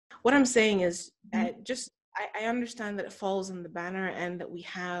what I'm saying is I understand that it falls in the banner and that we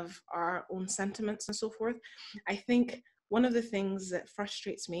have our own sentiments and so forth. I think one of the things that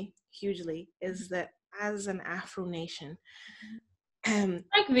frustrates me hugely is that as an Afro nation,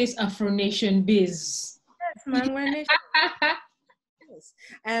 like this Afro Nation biz. yes, man, we're a nation.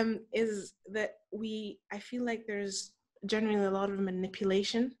 Is that I feel like there's generally a lot of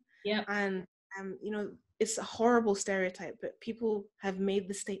manipulation. Yeah. And it's a horrible stereotype, but people have made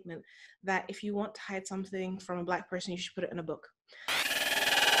the statement that if you want to hide something from a Black person, you should put it in a book.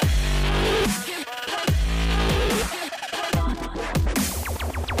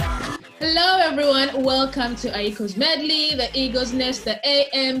 Hello everyone, welcome to Aiko's Medley, the Eagle's Nest, the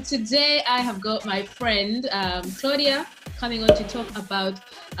AM. Today I have got my friend Claudia coming on to talk about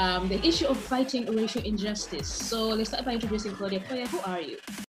the issue of fighting racial injustice. So let's start by introducing Claudia. Claudia, who are you?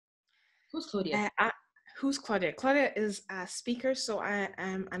 Who's Claudia? Who's Claudia? Claudia is a speaker, so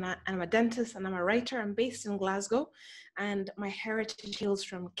I'm a dentist and I'm a writer. I'm based in Glasgow, and my heritage hails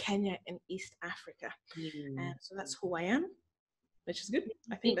from Kenya in East Africa. So that's who I am, which is good.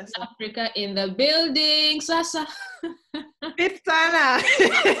 I think that's Africa in the building, Sasa. It's Sana.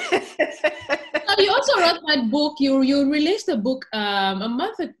 So you also wrote that book. You released a book 2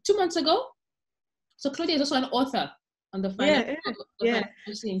 months ago. So Claudia is also an author on the financial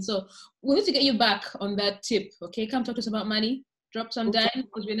scene. So we need to get you back on that tip. Okay, come talk to us about money. Drop some dime,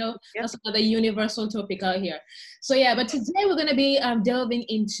 because we know that's another universal topic out here. So yeah, but today we're going to be delving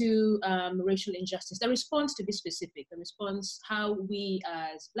into racial injustice, the response, to be specific, the response, how we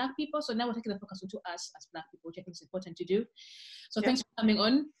as Black people. So now we're taking the focus onto us as Black people, which I think is important to do. So thanks for coming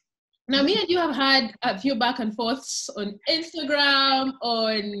on. Now, me and you have had a few back and forths on Instagram,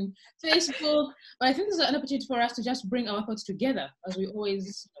 on Facebook, but I think this is an opportunity for us to just bring our thoughts together, as we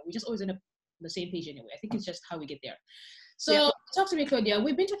just always end up on the same page anyway. I think it's just how we get there. So talk to me, Claudia.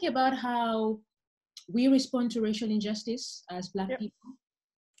 We've been talking about how we respond to racial injustice as Black people.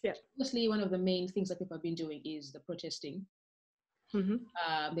 Yeah. Obviously, one of the main things that people have been doing is the protesting. There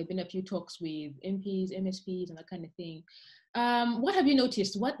have been a few talks with MPs, MSPs, and that kind of thing. What have you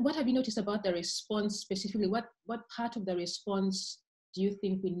noticed? What have you noticed about the response specifically? What part of the response do you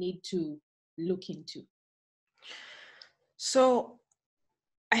think we need to look into? So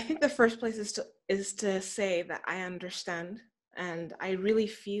I think the first place is to say that I understand and I really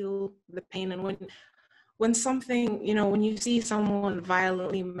feel the pain. And when something, when you see someone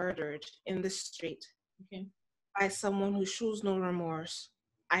violently murdered in the street by someone who shows no remorse,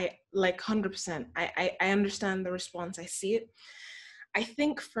 I 100%. I understand the response. I see it. I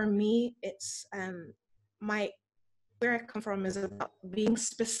think for me, it's where I come from is about being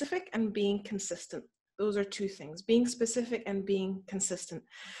specific and being consistent. Those are two things, being specific and being consistent.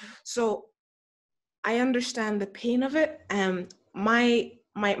 So I understand the pain of it. My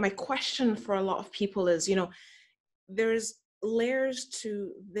question for a lot of people is, there's layers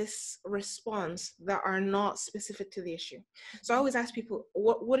to this response that are not specific to the issue. So I always ask people,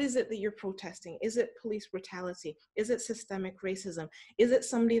 what is it that you're protesting? Is it police brutality? Is it systemic racism? Is it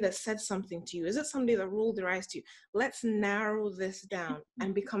somebody that said something to you? Is it somebody that rolled their eyes to you? Let's narrow this down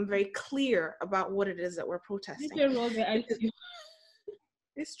and become very clear about what it is that we're protesting.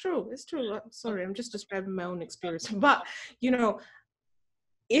 It's true. Sorry, I'm just describing my own experience. But,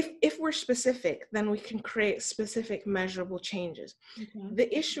 if we're specific, then we can create specific measurable changes.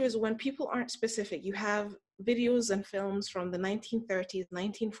 The issue is when people aren't specific. You have videos and films from the 1930s,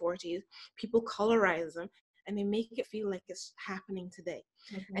 1940s, people colorize them and they make it feel like it's happening today.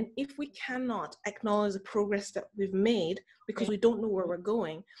 And if we cannot acknowledge the progress that we've made because we don't know where we're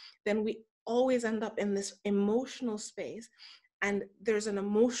going, then we always end up in this emotional space. And there's an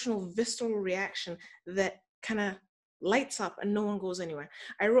emotional, visceral reaction that kind of lights up and no one goes anywhere.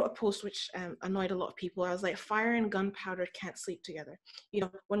 I wrote a post which annoyed a lot of people. I was like, fire and gunpowder can't sleep together.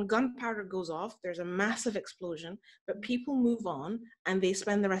 When gunpowder goes off, there's a massive explosion, but people move on and they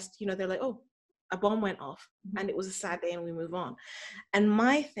spend the rest, they're like, oh, a bomb went off and it was a sad day and we move on. And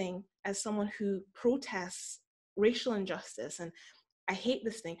my thing as someone who protests racial injustice, and I hate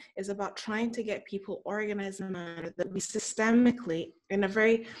this thing, is about trying to get people organized in a manner that we systemically, in a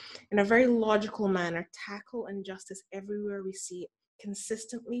very logical manner, tackle injustice everywhere we see it,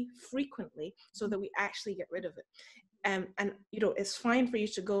 consistently, frequently, so that we actually get rid of it. And it's fine for you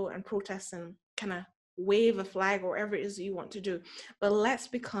to go and protest and kind of wave a flag or whatever it is that you want to do, but let's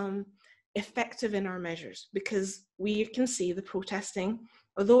become effective in our measures, because we can see the protesting,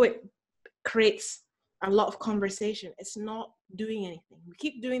 although it creates a lot of conversation, it's not doing anything. We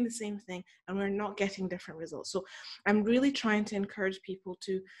keep doing the same thing and we're not getting different results. So I'm really trying to encourage people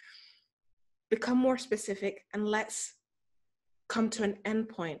to become more specific, and let's come to an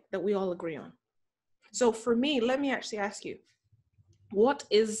endpoint that we all agree on. So for me, let me actually ask you, what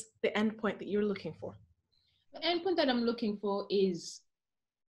is the endpoint that you're looking for? The endpoint that I'm looking for is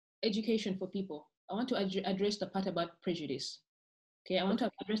education for people. I want to address the part about prejudice. Okay, I want to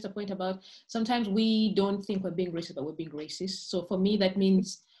address the point about sometimes we don't think we're being racist, but we're being racist. So for me, that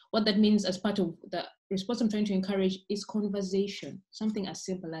means, what that means as part of the response I'm trying to encourage is conversation, something as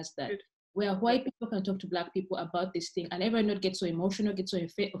simple as that, where white people can talk to Black people about this thing, and everyone not get so emotional, get so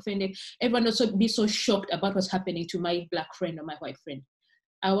offended, everyone not be so shocked about what's happening to my Black friend or my white friend.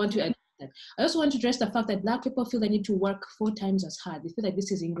 I want to address that. I also want to address the fact that Black people feel they need to work 4 times as hard. They feel like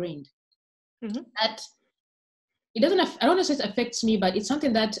this is ingrained. That it doesn't, I don't know if it affects me, but it's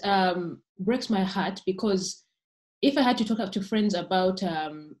something that breaks my heart, because if I had to talk to friends about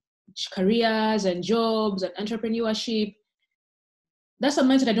careers and jobs and entrepreneurship, that's a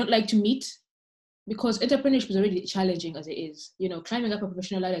mindset I don't like to meet, because entrepreneurship is already challenging as it is. You know, climbing up a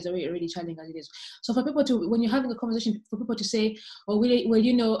professional ladder is already challenging as it is. So for people to, when you're having a conversation, for people to say, oh, well,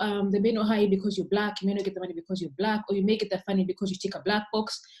 you know, they may not hire you because you're Black, you may not get the money because you're Black, or you may get that funding because you tick a Black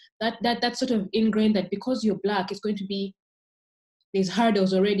box. That's sort of ingrained that because you're Black, it's going to be, there's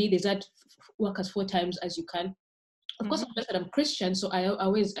hurdles already, there's that work as 4 times as you can. Of course, I'm just that I'm Christian, so I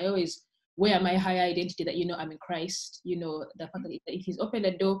always wear my higher identity that, you know, I'm in Christ, you know, the fact that if he's opened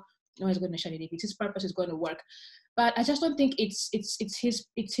the door, no one's going to shut it. If it's his purpose, is going to work. But I just don't think it's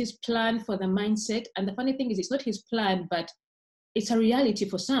his plan for the mindset. And the funny thing is, it's not his plan, but it's a reality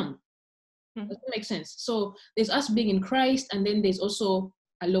for some. Does that make sense? So there's us being in Christ, and then there's also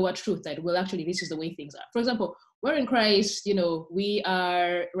a lower truth that, well, actually, this is the way things are. For example, we're in Christ, you know, we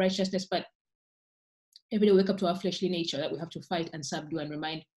are righteousness, but every day we wake up to our fleshly nature that we have to fight and subdue and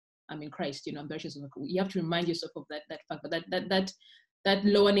remind, I'm in Christ, you know, I'm righteous. You have to remind yourself of that fact, but that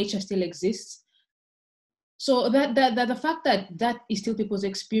lower nature still exists. So that the fact that is still people's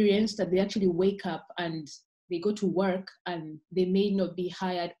experience, that they actually wake up and they go to work and they may not be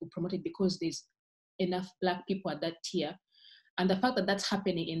hired or promoted because there's enough Black people at that tier, and the fact that that's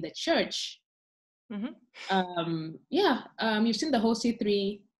happening in the church. You've seen the whole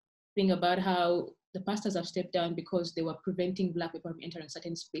C3 thing about how the pastors have stepped down because they were preventing Black people from entering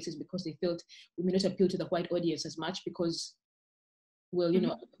certain spaces because they felt we may not appeal to the white audience as much because, well, you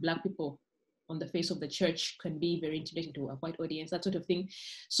know, Black people on the face of the church can be very intimidating to a white audience, that sort of thing.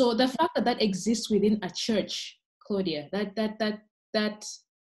 So the fact that exists within a church, Claudia, that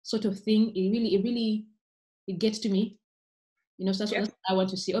sort of thing, it gets to me. You know, so that's what I want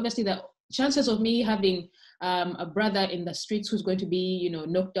to see. Obviously, the chances of me having a brother in the streets who's going to be, you know,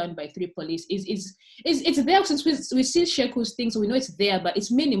 knocked down by 3 police is it's there, since we see Sheku's thing, so we know it's there, but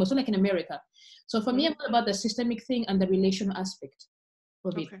it's minimal. It's not like in America. So for me, I'm all about the systemic thing and the relational aspect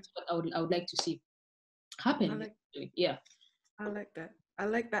of it. That's what I would like to see happen. I like that. I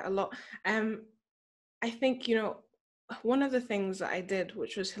like that a lot. I think, you know, one of the things that I did,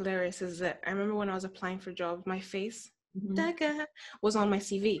 which was hilarious, is that I remember when I was applying for jobs, my face was on my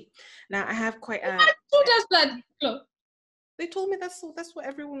CV. Now I have quite a. Who does that? They told me that's what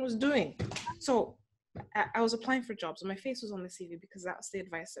everyone was doing. So I was applying for jobs and my face was on the CV because that's the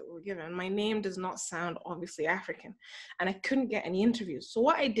advice that we were given. My name does not sound obviously African, and I couldn't get any interviews. So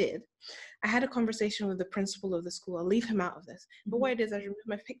what I did, I had a conversation with the principal of the school. I'll leave him out of this. But what I did is I removed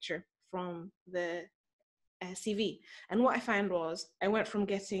my picture from the CV. And what I found was I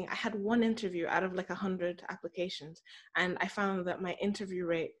had 1 interview out of like 100 applications. And I found that my interview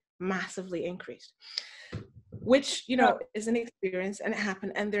rate massively increased, which, you know, is an experience, and it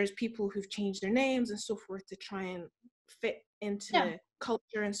happened. And there's people who've changed their names and so forth to try and fit into the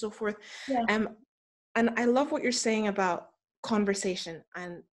culture and so forth. And I love what you're saying about conversation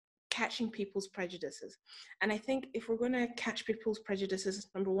and catching people's prejudices. And I think if we're going to catch people's prejudices,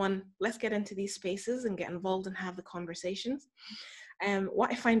 number 1, let's get into these spaces and get involved and have the conversations.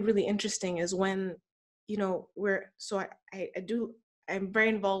 What I find really interesting is when, you know, I'm very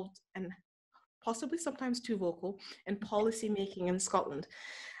involved and possibly sometimes too vocal in policy making in Scotland.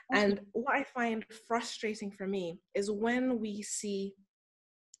 And what I find frustrating for me is when we see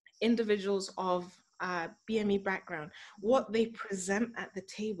individuals of BME background, what they present at the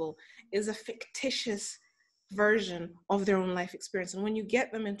table is a fictitious version of their own life experience. And when you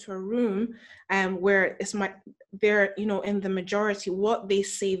get them into a room where they're, you know, in the majority, what they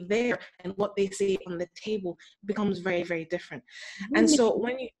say there and what they say on the table becomes very, very different. And so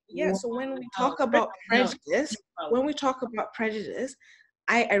when we talk about prejudice,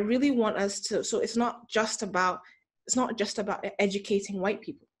 I really want us to, so it's not just about educating white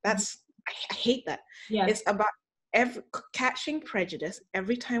people. I hate that. It's about catching prejudice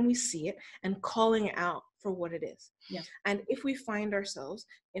every time we see it and calling it out for what it is. Yeah. And if we find ourselves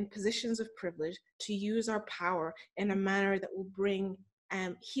in positions of privilege, to use our power in a manner that will bring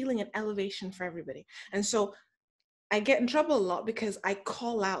healing and elevation for everybody. And so I get in trouble a lot because I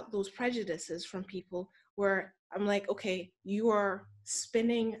call out those prejudices from people where I'm like, okay, you are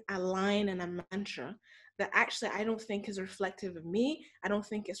spinning a line and a mantra that actually I don't think is reflective of me. I don't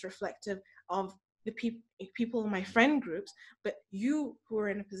think it's reflective of the people in my friend groups, but you who are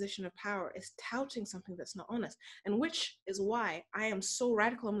in a position of power is touting something that's not honest. And which is why I am so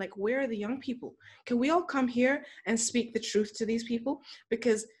radical. I'm like, where are the young people? Can we all come here and speak the truth to these people?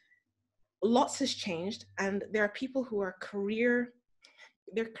 Because lots has changed, and there are people who are career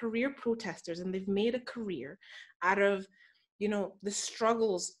protesters, and they've made a career out of, you know, the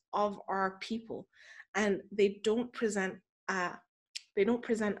struggles of our people, and they don't present a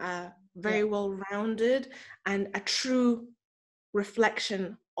very well-rounded and a true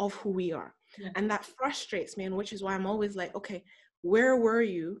reflection of who we are. Yeah. And that frustrates me, and which is why I'm always like, okay, where were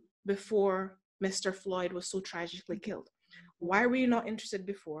you before Mr. Floyd was so tragically killed? Why were you not interested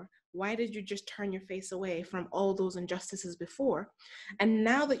before? Why did you just turn your face away from all those injustices before? And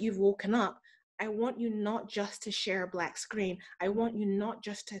now that you've woken up, I want you not just to share a black screen. I want you not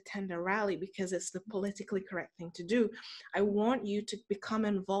just to attend a rally because it's the politically correct thing to do. I want you to become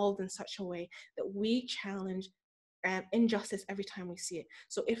involved in such a way that we challenge injustice every time we see it.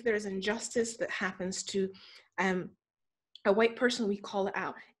 So if there's injustice that happens to a white person, we call it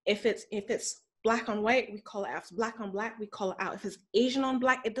out. If it's black on white, we call it out. If it's black on black, we call it out. If it's Asian on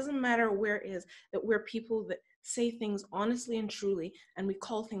black, it doesn't matter where it is, that we're people that say things honestly and truly, and we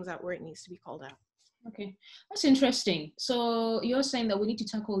call things out where it needs to be called out. Okay, that's interesting. So you're saying that we need to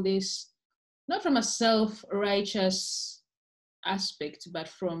tackle this not from a self-righteous aspect, but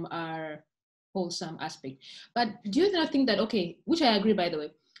from our wholesome aspect. But do you not think that, okay, which I agree, by the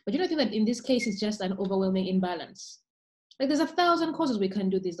way, but do you not think that in this case it's just an overwhelming imbalance? Like there's 1,000 causes we can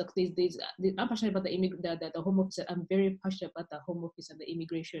do this. Like I'm passionate about the home office. I'm very passionate about the home office and the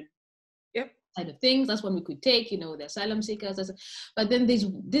immigration side of things. That's one we could take, you know, the asylum seekers. But then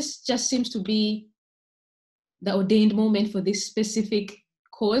this just seems to be the ordained moment for this specific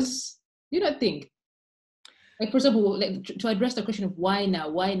cause. Do you not think? Like, for example, like to address the question of why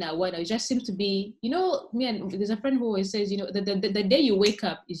now, it just seems to be, you know, there's a friend who always says, you know, the day you wake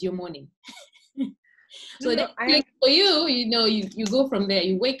up is your morning. So for you, you know, you go from there,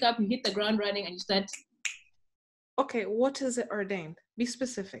 you wake up, you hit the ground running, and you start. Okay, what is it ordained? Be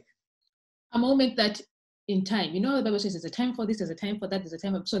specific. A moment that in time, you know, the Bible says there's a time for this, there's a time for that, there's a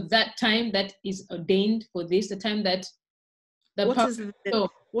time so that time that is ordained for this, the time that what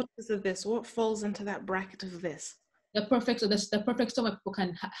is this? What falls into that bracket of this? The perfect storm where people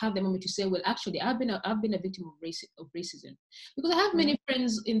can have the moment to say, well, actually, I've been a victim of racism, because I have many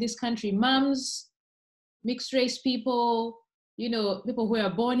friends in this country, moms, mixed race people, you know, people who are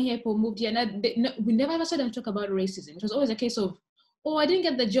born here, people moved here, and we never ever saw them talk about racism. It was always a case of, oh, I didn't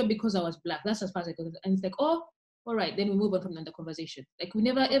get the job because I was black. That's as far as I go. And it's like, oh, all right, then we move on from the conversation. Like we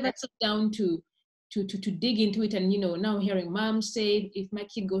never ever sat down to dig into it. And, you know, now hearing mom say, if my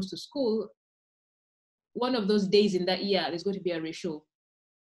kid goes to school, one of those days in that year, there's going to be a racial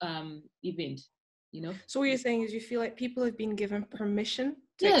event, you know? So what you're saying is you feel like people have been given permission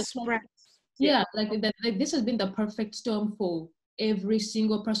to express. Like this has been the perfect storm for every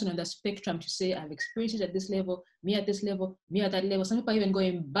single person on the spectrum to say, I've experienced it at this level, me at this level, me at that level. Some people are even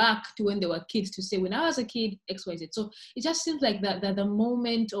going back to when they were kids to say, when I was a kid, X, Y, Z. So it just seems like that the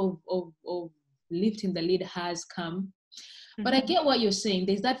moment of lifting the lid has come. But I get what you're saying.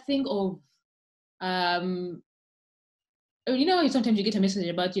 There's that thing of, you know, sometimes you get a message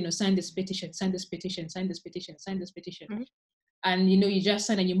about, you know, sign this petition, sign this petition, sign this petition, sign this petition. And, you know, you just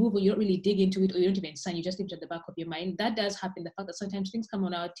sign and you move, or you don't really dig into it, or you don't even sign, you just leave it at the back of your mind. That does happen. The fact that sometimes things come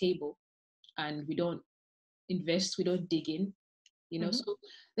on our table and we don't invest, we don't dig in, you know. So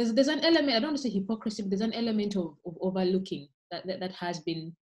there's an element, I don't want to say hypocrisy, but there's an element of overlooking that has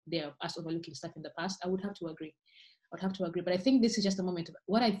been there, us overlooking stuff in the past. I would have to agree. But I think this is just a moment.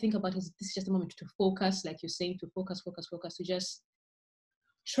 What I think about is this is just a moment to focus, like you're saying, to focus, to just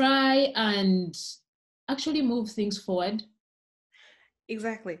try and actually move things forward.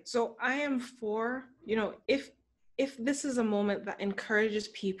 Exactly. So I am for, you know, if this is a moment that encourages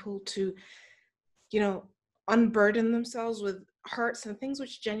people to, you know, unburden themselves with hurts and things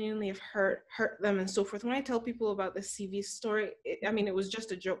which genuinely have hurt them and so forth. When I tell people about this CV story, I mean, it was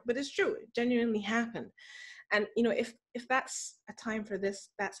just a joke, but it's true. It genuinely happened. And, you know, if that's a time for this,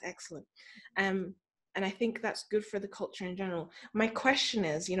 that's excellent. And I think that's good for the culture in general. My question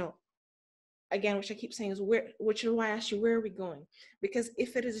is, you know, again, which I keep saying is which is why I asked you, where are we going? Because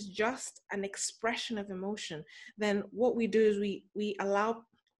if it is just an expression of emotion, then what we do is we allow,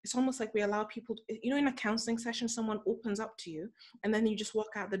 it's almost like we allow people, in a counseling session, someone opens up to you and then you just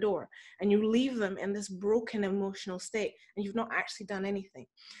walk out the door and you leave them in this broken emotional state and you've not actually done anything.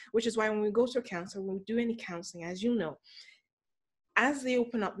 Which is why when we go to a counselor, when we do any counseling, as you know, as they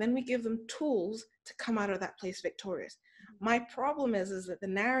open up, then we give them tools to come out of that place victorious. My problem is that the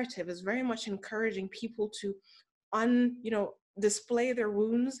narrative is very much encouraging people to display their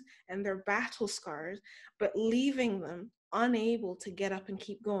wounds and their battle scars, but leaving them unable to get up and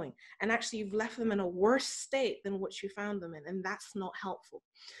keep going. And actually, you've left them in a worse state than what you found them in, and that's not helpful.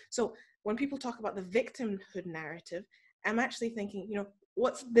 So when people talk about the victimhood narrative, I'm actually thinking,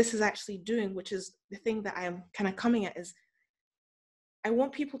 what this is actually doing, which is the thing that I am kind of coming at, is I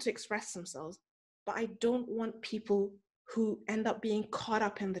want people to express themselves, but I don't want people who end up being caught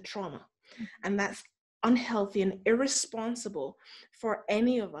up in the trauma. And that's unhealthy and irresponsible for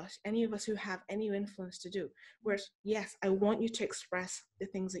any of us who have any influence to do. Whereas, yes, I want you to express the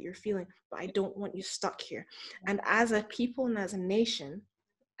things that you're feeling, but I don't want you stuck here. And as a people and as a nation,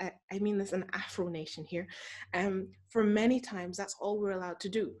 I mean this an Afro nation here, for many times that's all we're allowed to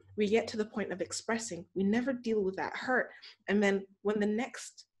do. We get to the point of expressing, we never deal with that hurt. And then when the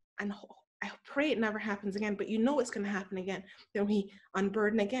next, and I pray it never happens again, but it's going to happen again, then we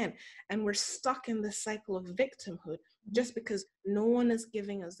unburden again. And we're stuck in this cycle of victimhood just because no one is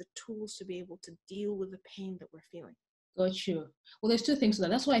giving us the tools to be able to deal with the pain that we're feeling. Got you. Well, there's two things to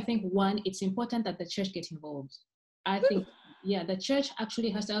that. That's why I think, one, it's important that the church get involved. I think, the church actually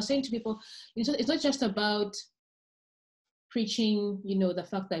has to. I was saying to people, it's not just about preaching, the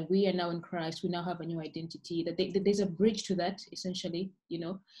fact that we are now in Christ, we now have a new identity, that there's a bridge to that, essentially,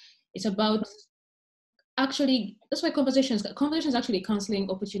 It's about actually, that's why conversations actually counseling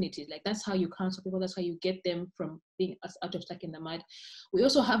opportunities. Like, that's how you counsel people. That's how you get them from being out of stuck in the mud. We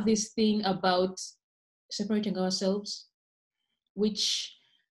also have this thing about separating ourselves, which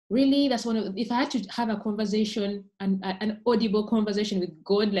really, that's one of, if I had to have a conversation, an audible conversation with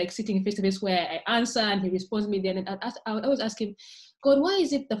God, like sitting face to face where I answer and he responds me, then I would always ask him, God, why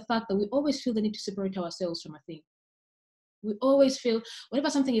is it the fact that we always feel the need to separate ourselves from a thing? We always feel whenever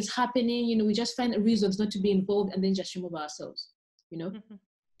something is happening, we just find reasons not to be involved and then just remove ourselves, Mm-hmm.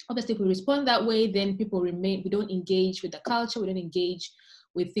 Obviously, if we respond that way, then people remain, we don't engage with the culture, we don't engage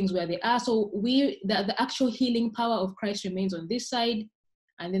with things where they are. So the actual healing power of Christ remains on this side,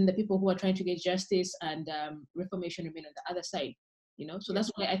 and then the people who are trying to get justice and reformation remain on the other side, So that's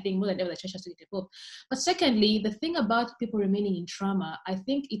why I think more than ever the church has to get involved. But secondly, the thing about people remaining in trauma, I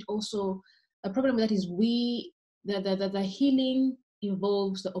think it also, a problem with that is the healing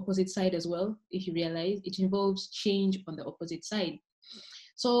involves the opposite side as well. If you realize, it involves change on the opposite side.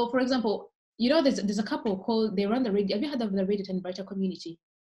 So, for example, there's a couple called, they run the radio. Have you heard of the Radiant and Brighter community?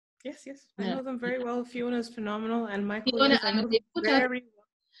 Yes. I know them very well. Fiona's phenomenal, and Michael, yes, I know them very well.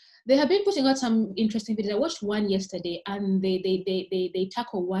 They have been putting out some interesting videos. I watched one yesterday, and they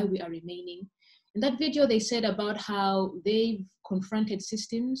tackle why we are remaining. In that video, they said about how they've confronted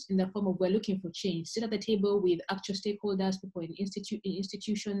systems in the form of, we're looking for change. Sit at the table with actual stakeholders, people in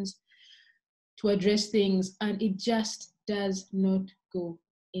institutions, to address things, and it just does not go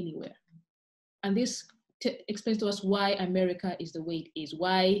anywhere. And this explains to us why America is the way it is,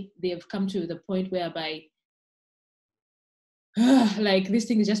 why they have come to the point whereby like this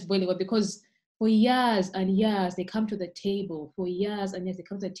thing is just boiling up, because for years and years they come to the table,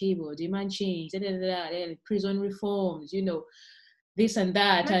 demand change, prison reforms, this and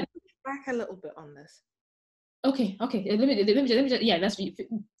that. Can I push back a little bit on this? Okay. Let me just,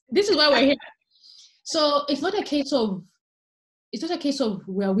 this is why we're here. So it's not a case of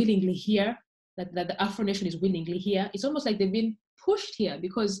we're willingly here, that the Afro nation is willingly here. It's almost like they've been pushed here,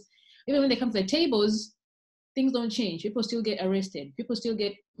 because even when they come to the tables, things don't change. People still get arrested. People still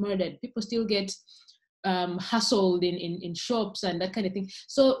get murdered. People still get hustled in shops and that kind of thing.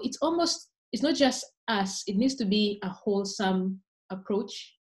 So it's not just us. It needs to be a wholesome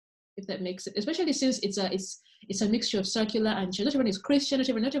approach, if that makes it. Especially since it's a mixture of circular and church. Not everyone is Christian.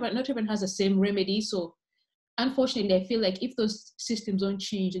 Not everyone has the same remedy. So unfortunately, I feel like if those systems don't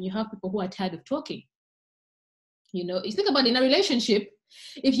change, and you have people who are tired of talking, you think about it, in a relationship,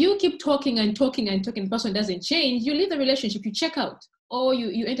 if you keep talking and talking and talking, the person doesn't change, you leave the relationship, you check out, or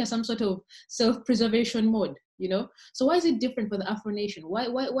you enter some sort of self-preservation mode, So why is it different for the Afro nation? Why?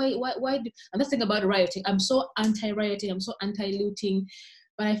 And that's the thing about rioting. I'm so anti-rioting, I'm so anti-looting,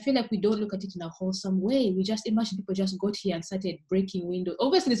 but I feel like we don't look at it in a wholesome way. We just imagine people just got here and started breaking windows.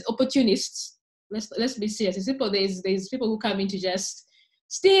 Obviously, there's opportunists. Let's be serious. It's people. There's people who come in to just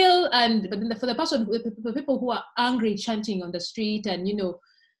still, but then for the people who are angry, chanting on the street and,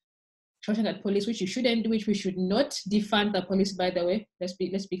 shouting at police, which you shouldn't do, which we should not defund the police, by the way. Let's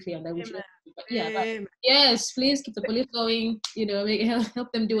be clear on that. But yes, please keep the police going,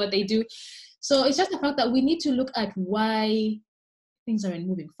 help them do what they do. So it's just the fact that we need to look at why things aren't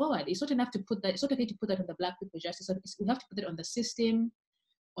moving forward. It's not enough to put that, it's not okay to put that on the Black people justice. We have to put it on the system,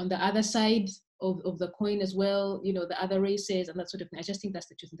 on the other side of the coin as well, the other races and that sort of thing. I just think that's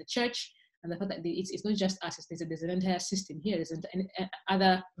the truth in the church. And the fact that it's not just us, there's an entire system here, there's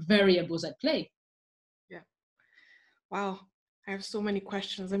other variables at play. Yeah. Wow. I have so many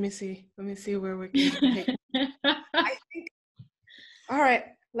questions. Let me see where we can take. I think, all right,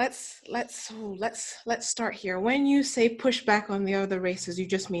 let's start here. When you say push back on the other races, you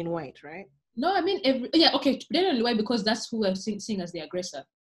just mean white, right? No, I mean, okay, generally white, because that's who I'm seeing as the aggressor.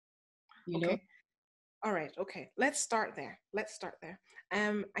 Okay. All right. Okay. Let's start there.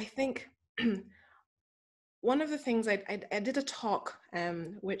 I think one of the things I did a talk,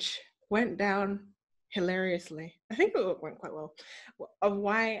 which went down hilariously. I think it went quite well, of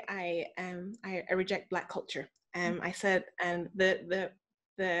why I reject Black culture. I said, and the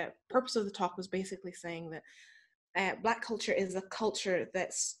purpose of the talk was basically saying that Black culture is a culture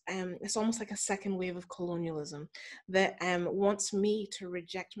that's it's almost like a second wave of colonialism that wants me to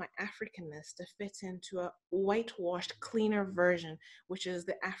reject my Africanness to fit into a whitewashed, cleaner version, which is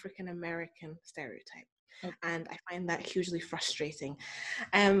the African American stereotype. Okay. And I find that hugely frustrating.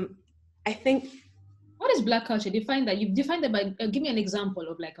 I think. What is Black culture? You've defined that by give me an example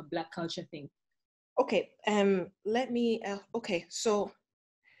of like a Black culture thing. Okay. Okay. So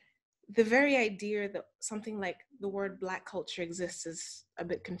the very idea that something like the word Black culture exists is a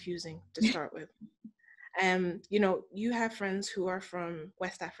bit confusing to start with. You have friends who are from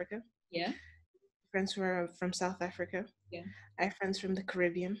West Africa. Yeah. Friends who are from South Africa. Yeah. I have friends from the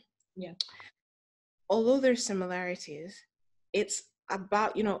Caribbean. Yeah. Although there's similarities, it's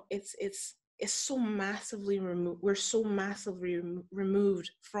about, it's so massively removed. We're so massively removed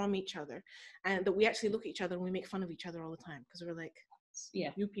from each other, and that we actually look at each other and we make fun of each other all the time because we're like,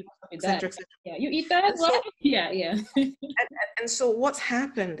 you people, etc. Yeah, you eat that. So, yeah. and so what's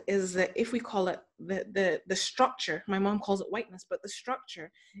happened is that if we call it the structure, my mom calls it whiteness, but the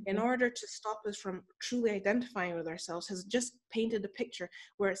structure, in order to stop us from truly identifying with ourselves, has just painted a picture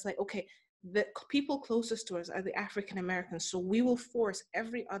where it's like, okay, the people closest to us are the African Americans, so we will force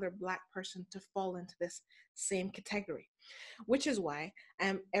every other Black person to fall into this same category, which is why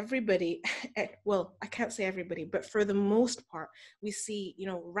everybody, well, I can't say everybody, but for the most part, we see,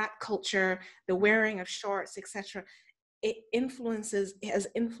 rap culture, the wearing of shorts, etc. It has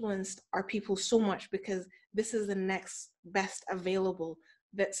influenced our people so much because this is the next best available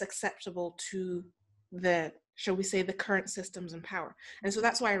that's acceptable to the, shall we say, the current systems in power. And so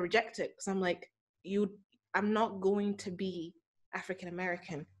that's why I reject it, because I'm like, I'm not going to be African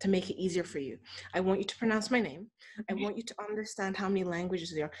American to make it easier for you. I want you to pronounce my name. I want you to understand how many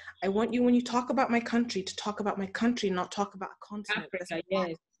languages there are. I want you, when you talk about my country, to talk about my country, not talk about a continent. Africa,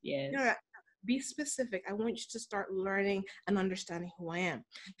 yes. Be specific. I want you to start learning and understanding who I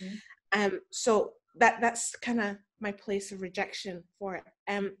am. So that's kind of my place of rejection for it.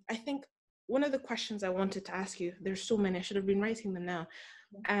 I think one of the questions I wanted to ask you, there's so many, I should have been writing them now,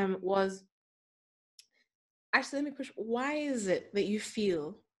 was, actually, let me push, why is it that you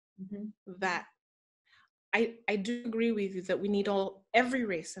feel that, I do agree with you that we need every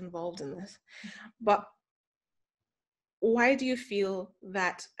race involved in this, but why do you feel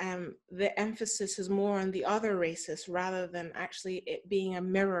that the emphasis is more on the other races rather than actually it being a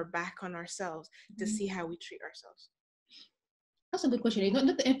mirror back on ourselves to see how we treat ourselves? That's a good question.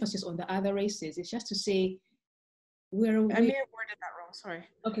 Not the emphasis on the other races. It's just to say, I may have worded that wrong. Sorry.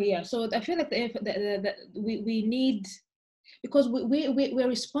 Okay, yeah. So I feel like we need, because we're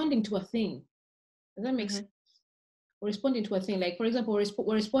responding to a thing. Does that make sense? We're responding to a thing. Like, for example,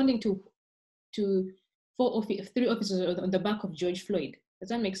 we're responding to 3 officers on the back of George Floyd. Does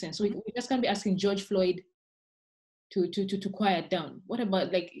that make sense? So we just can't be asking George Floyd to quiet down. What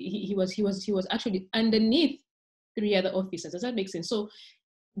about, like, he was actually underneath 3 other officers? Does that make sense? So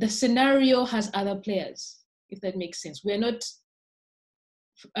the scenario has other players, if that makes sense. We're not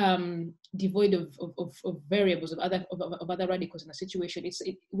devoid of variables, of other radicals in a situation.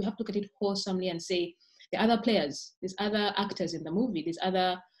 We have to look at it wholesomely and say, the other players, there's other actors in the movie, there's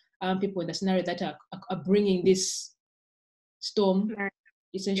other people in the scenario that are bringing this storm.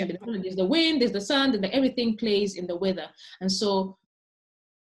 Essentially, there's the wind, there's the sun, and everything plays in the weather. And so,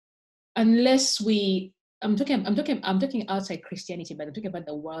 unless I'm talking outside Christianity, but I'm talking about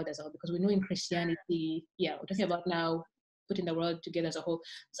the world as a whole, because we know in Christianity, we're talking about now putting the world together as a whole.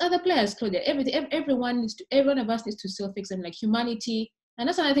 There's other players, Claudia. Every one of us needs to still fix them, like humanity. And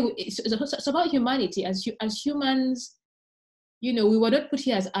that's another thing. It's about humanity as humans. You know, we were not put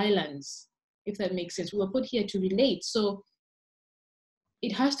here as islands, if that makes sense. We were put here to relate. So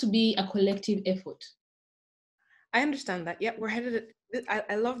it has to be a collective effort. I understand that. Yeah, we're headed.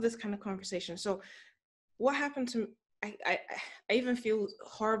 I love this kind of conversation. So what happened to, I even feel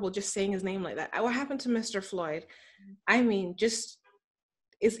horrible just saying his name like that. What happened to Mr. Floyd? I mean, just,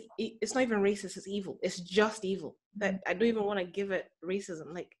 it's not even racist, it's evil. It's just evil. That I don't even want to give it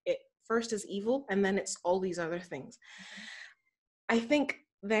racism. Like, it first is evil and then it's all these other things. I think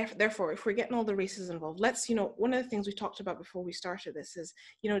therefore, if we're getting all the races involved, let's, one of the things we talked about before we started this is,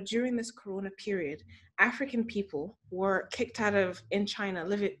 during this Corona period, African people were kicked out of, in China,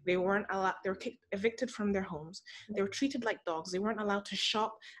 they weren't allowed, they were evicted from their homes. They were treated like dogs. They weren't allowed to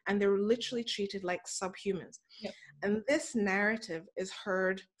shop, and they were literally treated like subhumans. Yep. And this narrative is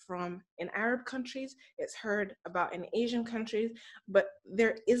heard from in Arab countries, it's heard about in Asian countries, but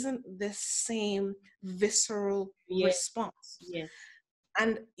there isn't this same visceral response. Yes.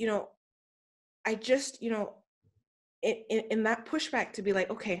 And, I just, in that pushback to be like,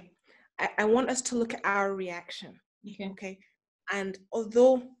 okay, I want us to look at our reaction. Okay. And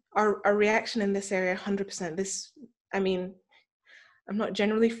although our reaction in this area, 100%, I mean, I'm not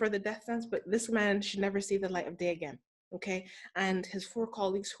generally for the death sentence, but this man should never see the light of day again. Okay. And his 4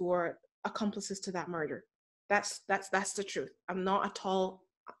 colleagues who are accomplices to that murder. That's the truth. I'm not at all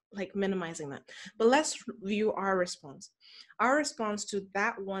like minimizing that. But let's view our response. Our response to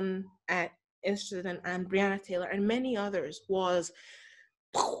that one incident and Breonna Taylor and many others was,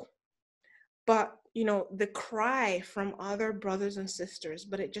 but the cry from other brothers and sisters,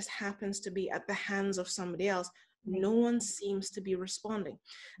 but it just happens to be at the hands of somebody else. No one seems to be responding.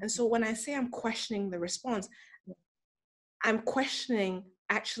 And so when I say I'm questioning the response, I'm questioning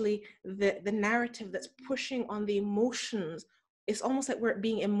actually the narrative that's pushing on the emotions. It's almost like we're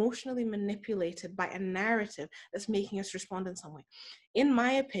being emotionally manipulated by a narrative that's making us respond in some way. In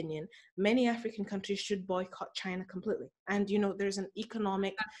my opinion, many African countries should boycott China completely. And, there's an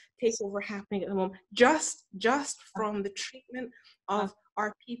economic takeover happening at the moment, just from the treatment of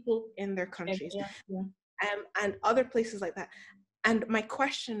our people in their countries. And other places like that. And my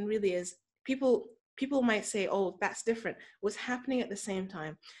question really is, people might say, oh, that's different. What's happening at the same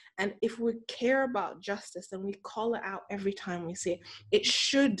time? And if we care about justice, then we call it out every time we see it. It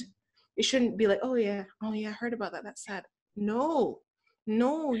shouldn't be like, oh yeah, I heard about that. That's sad. No,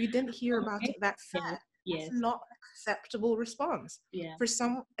 you didn't hear about it. That's sad. Yes. That's not an acceptable response. Yeah. For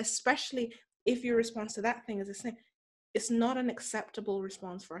some, especially if your response to that thing is the same. It's not an acceptable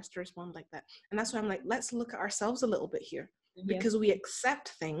response for us to respond like that. And that's why I'm like, let's look at ourselves a little bit here, because we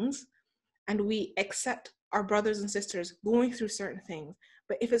accept things and we accept our brothers and sisters going through certain things.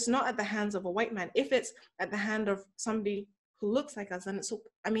 But if it's not at the hands of a white man, if it's at the hand of somebody who looks like us, then it's,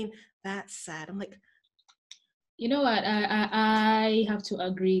 that's sad. I'm like, you know what, I have to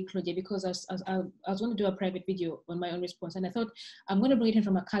agree, Claudia, because I was going to do a private video on my own response, and I thought I'm going to bring it in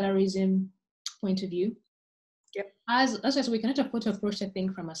from a colorism point of view. Yep. As we cannot afford to approach the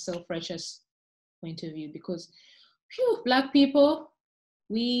thing from a self-righteous point of view, because Black people,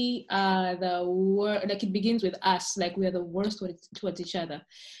 we are the worst. Like, it begins with us. Like, we are the worst towards each other.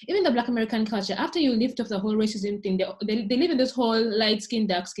 Even the Black American culture, after you lift off the whole racism thing, they live in this whole light skin,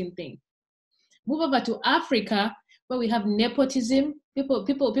 dark skin thing. Move over to Africa, where we have nepotism. People.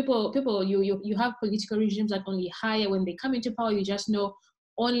 You have political regimes that only hire when they come into power. You just know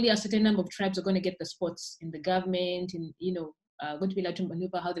only a certain number of tribes are going to get the spots in the government, and going to be allowed to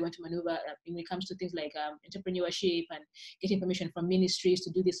maneuver how they want to maneuver when it comes to things like entrepreneurship and getting permission from ministries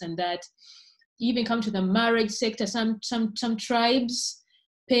to do this and that. You even come to the marriage sector. Some tribes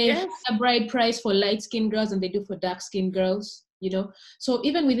pay a bride price for light-skinned girls than they do for dark-skinned girls. So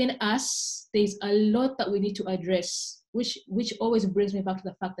even within us, there's a lot that we need to address, which always brings me back to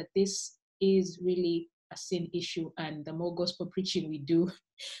the fact that this is really a sin issue. And the more gospel preaching we do,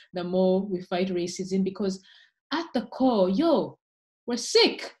 the more we fight racism, because at the core, we're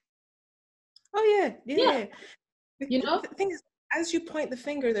sick. Oh yeah. The thing is, as you point the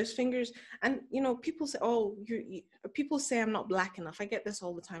finger, there's fingers, and people say, oh, people say I'm not Black enough. I get this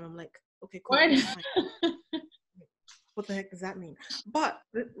all the time. I'm like, okay, cool. What the heck does that mean? But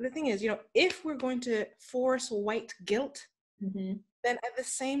the thing is, if we're going to force white guilt, then at the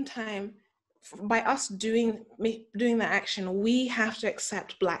same time, by us doing the action, we have to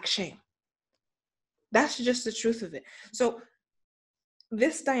accept Black shame. That's just the truth of it. So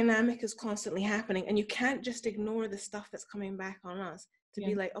this dynamic is constantly happening, and you can't just ignore the stuff that's coming back on us to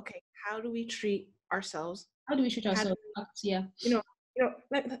be like, okay, how do we treat ourselves? How do we shoot ourselves? Yeah.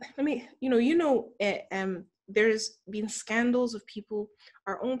 Let me, there's been scandals of people,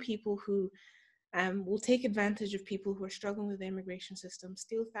 our own people who will take advantage of people who are struggling with the immigration system,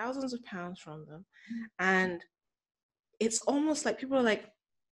 steal thousands of pounds from them. And it's almost like people are like,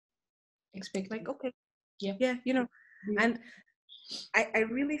 okay, yeah, and I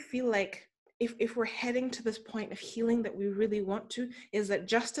really feel like if we're heading to this point of healing that we really want to, is that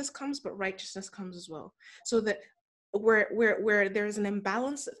justice comes, but righteousness comes as well. So that where there's an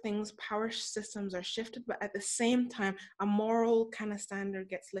imbalance, that things, power systems are shifted, but at the same time, a moral kind of standard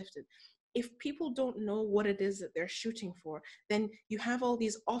gets lifted. If people don't know what it is that they're shooting for, then you have all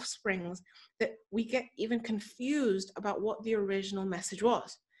these offsprings that we get even confused about what the original message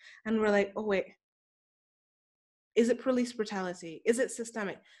was. And we're like, oh wait, is it police brutality? Is it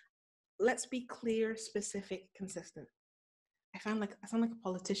systemic? Let's be clear, specific, consistent. I sound like a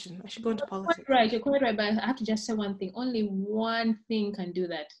politician. I should go into politics. You're quite right, but I have to just say one thing. Only one thing can do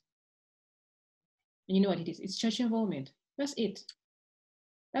that. And you know what it is? It's church involvement. That's it.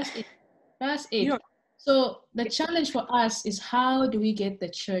 So the challenge for us is, how do we get the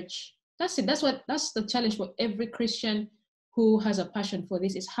church? That's it. That's the challenge for every Christian who has a passion for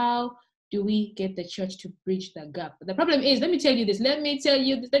this, is how do we get the church to bridge the gap? The problem is, let me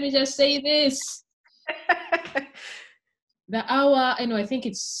just say this. The hour, I think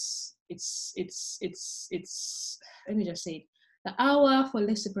it's let me just say it. The hour for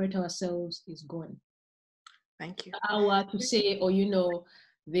let's separate ourselves is gone. Thank you. The hour to say,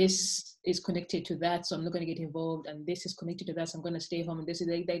 this is connected to that, so I'm not going to get involved, and this is connected to that, so I'm going to stay home, and this is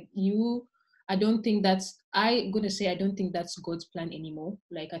I don't think that's God's plan anymore.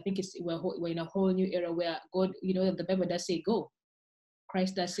 Like, I think we're in a whole new era where God, the Bible does say go.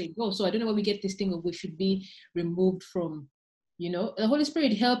 Christ does say go. So I don't know where we get this thing of we should be removed from, the Holy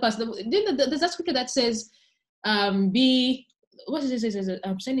Spirit help us. There's that scripture that says, I'm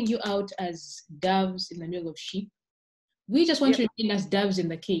sending you out as doves in the middle of sheep. We just want to remain as doves in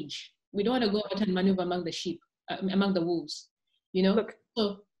the cage. We don't want to go out and maneuver among the sheep, among the wolves, Look,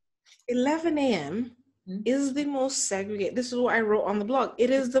 so 11 a.m. is the most segregated. This is what I wrote on the blog. It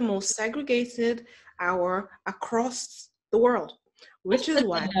is the most segregated hour across the world, which is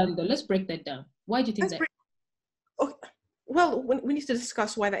why. Let's break that down. Why do you think that? Well, we need to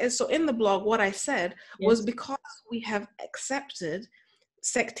discuss why that is. So in the blog, what I said was because we have accepted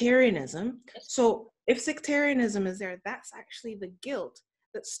sectarianism. So if sectarianism is there, that's actually the guilt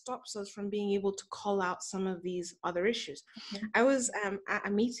that stops us from being able to call out some of these other issues. I was at a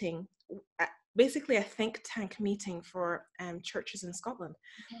meeting, basically a think tank meeting for churches in Scotland.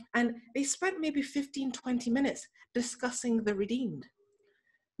 And they spent maybe 15-20 minutes discussing the redeemed.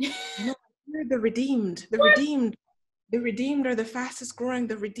 The redeemed. The redeemed are the fastest growing,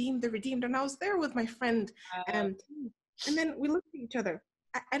 the redeemed. And I was there with my friend. And then we looked at each other.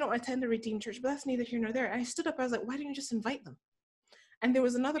 I don't attend a redeemed church, but that's neither here nor there. And I stood up, I was like, why didn't you just invite them? And there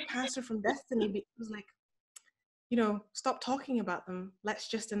was another pastor from Destiny who was like, stop talking about them. Let's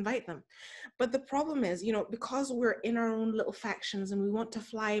just invite them. But the problem is, because we're in our own little factions and we want to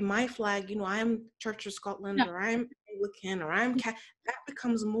fly my flag, I'm Church of Scotland, or I'm Anglican, or I'm that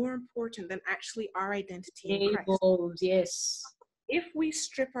becomes more important than actually our identity in Christ. Yes. If we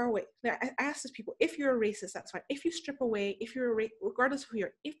strip our way, I ask these people, if you're a racist, that's fine. If you strip away, regardless of who you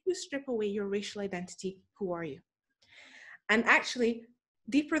are, if you strip away your racial identity, who are you? And actually,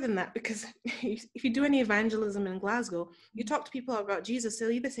 deeper than that, because if you do any evangelism in Glasgow, you talk to people about Jesus,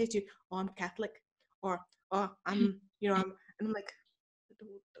 they'll either say to you, oh, I'm Catholic, or, oh, I'm like,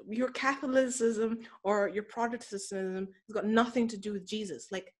 your Catholicism or your Protestantism has got nothing to do with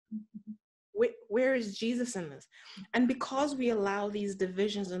Jesus. Like, where is Jesus in this? And because we allow these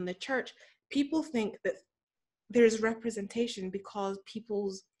divisions in the church, people think that there's representation because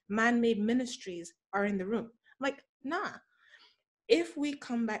people's man-made ministries are in the room. I'm like, nah. If we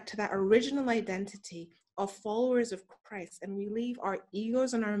come back to that original identity of followers of Christ and we leave our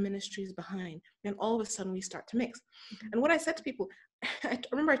egos and our ministries behind, then all of a sudden we start to mix. And what I said to people, I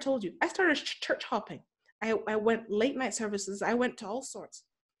remember I told you, I started church hopping. I went late night services. I went to all sorts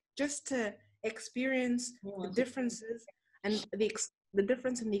just to experience the differences and the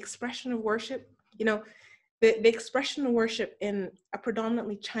difference in the expression of worship. The expression of worship in a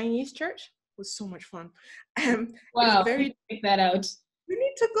predominantly Chinese church was so much fun. Wow, check that out. You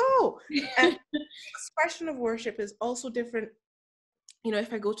need to go. And the expression of worship is also different.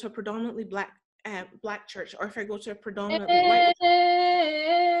 If I go to a predominantly black church, or if I go to a predominantly white.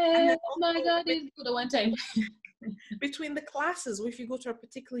 Oh my God, it's good at one time. Between the classes, if you go to a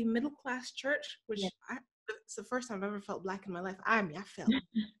particularly middle class church, which it's the first time I've ever felt black in my life. I felt.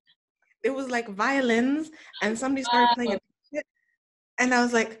 it was like violins, and somebody started playing it, and I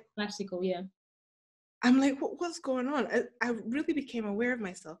was like, classical, yeah. I'm like, what's going on? I really became aware of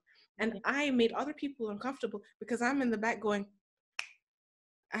myself, and I made other people uncomfortable because I'm in the back going,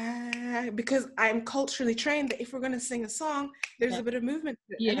 because I'm culturally trained that if we're going to sing a song, there's a bit of movement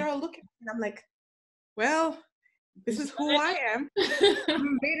to it. And they're all looking, and I'm like, well, this is who I am. I'm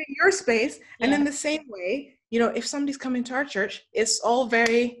invading your space. And in the same way, you know, if somebody's coming to our church, it's all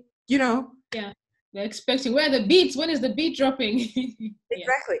very, you know. Yeah, they're expecting, where are the beats? When is the beat dropping?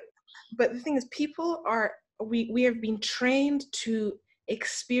 Exactly. But the thing is, people are, we have been trained to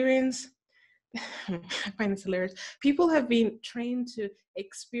experience, I find this hilarious. People have been trained to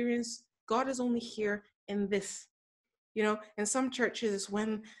experience God is only here in this. You know, in some churches,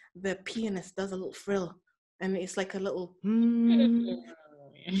 when the pianist does a little frill, and it's like a little, Holy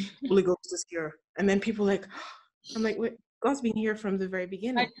Ghost is here. And then people like, I'm like, wait, God's been here from the very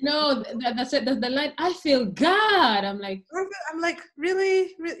beginning. I know, that's it. That's the line. I feel God. I'm like,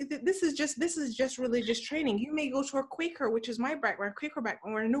 really? This is just religious training. You may go to a Quaker, which is my background, Quaker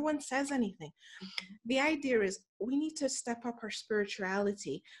background, where no one says anything. The idea is we need to step up our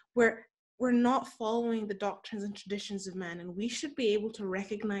spirituality, where we're not following the doctrines and traditions of man, and we should be able to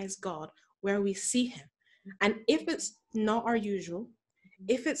recognize God where we see him. And if it's not our usual,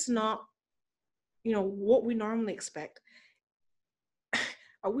 if it's not, you know, what we normally expect,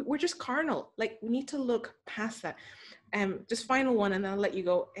 we're just carnal. Like, we need to look past that. Just final one, and then I'll let you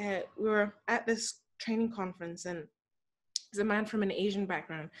go. We were at this training conference, and there's a man from an Asian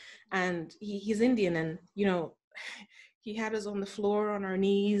background, and he's Indian, and, you know, he had us on the floor on our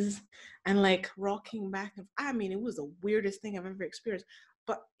knees and like rocking back. I mean, it was the weirdest thing I've ever experienced.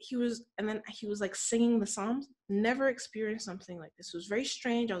 But he was like singing the Psalms. Never experienced something like this. It was very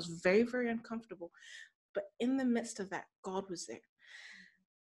strange. I was very, very uncomfortable. But in the midst of that, God was there.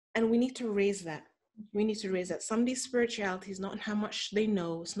 And we need to raise that. We need to raise that. Somebody's spirituality is not in how much they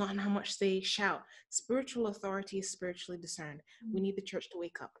know. It's not in how much they shout. Spiritual authority is spiritually discerned. We need the church to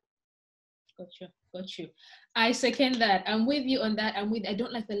wake up. Got you. I second that. I'm with you on that. I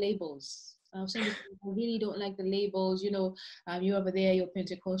don't like the labels. I'm saying this, I really don't like the labels. You know, you're over there, you're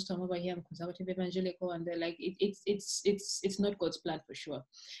Pentecostal, I'm over here, I'm conservative evangelical, and they're like, it's not God's plan for sure.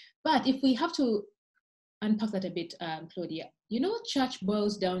 But if we have to unpack that a bit, Claudia, you know, church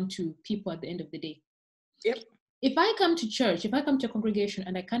boils down to people at the end of the day. Yep. If I come to church, if I come to a congregation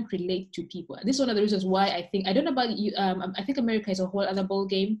and I can't relate to people, this is one of the reasons why I don't know about you, I think America is a whole other ball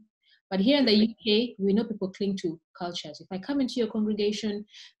game. But here in the UK, we know people cling to cultures. If I come into your congregation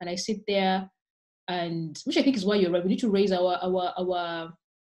and I sit there, and which I think is why you're right, we need to raise our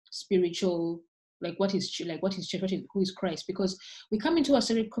spiritual, like what is church, who is Christ? Because we come into a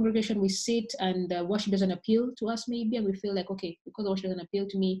certain congregation, we sit, and worship doesn't appeal to us maybe, and we feel like, okay, because worship doesn't appeal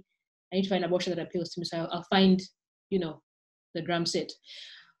to me, I need to find a worship that appeals to me. So I'll find, you know, the drum set.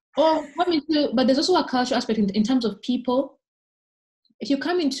 But there's also a cultural aspect in terms of people. If you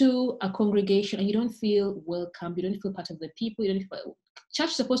come into a congregation and you don't feel welcome, you don't feel part of the people, you don't feel, church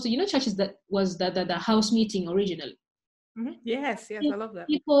is supposed to, you know, church was the house meeting originally. Mm-hmm. Yes, I love that.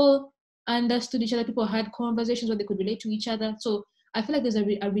 People understood each other, people had conversations where they could relate to each other. So I feel like there's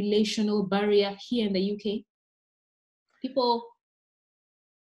a relational barrier here in the UK. People.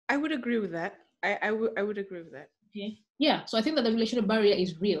 I would agree with that. I would agree with that. Okay. Yeah, so I think that the relational barrier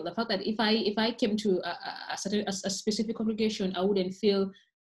is real. The fact that if I came to a specific congregation, I wouldn't feel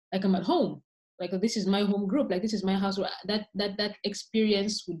like I'm at home. Like, this is my home group. Like, this is my house. That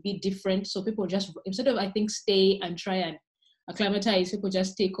experience would be different. So people just, instead of, I think, stay and try and acclimatize, people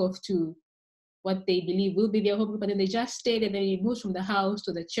just take off to what they believe will be their home group, and then they just stay there. Then it moves from the house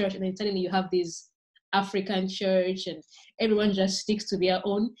to the church, and then suddenly you have this African church, and everyone just sticks to their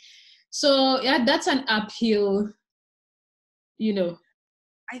own. So yeah, that's an uphill. You know,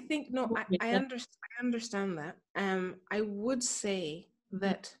 I think, no, I understand that. I would say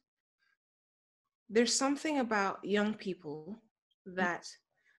that there's something about young people that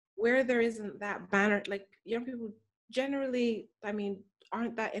where there isn't that banner, like, young people generally, I mean,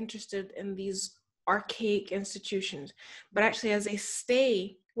 aren't that interested in these archaic institutions, but actually as they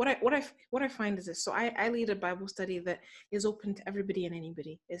stay, what I find is this. So I lead a Bible study that is open to everybody and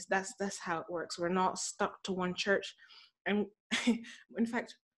anybody. That's how it works. We're not stuck to one church. And in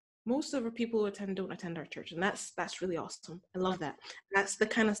fact, most of our people who don't attend our church, and that's really awesome. I love that. That's the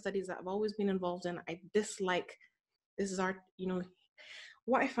kind of studies that I've always been involved in. I dislike, this is our, you know,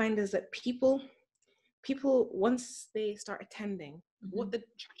 what I find is that people once they start attending, what the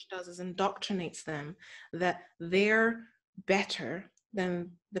church does is indoctrinates them that they're better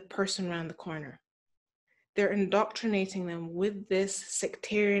than the person around the corner. They're indoctrinating them with this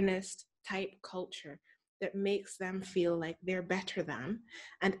sectarianist type culture that makes them feel like they're better than.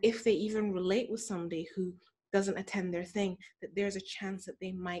 And if they even relate with somebody who doesn't attend their thing, that there's a chance that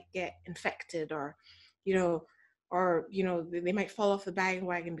they might get infected, or, they might fall off the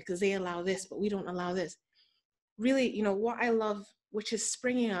bandwagon because they allow this, but we don't allow this. Really, what I love, which is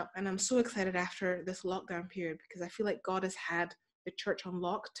springing up, and I'm so excited after this lockdown period, because I feel like God has had the church on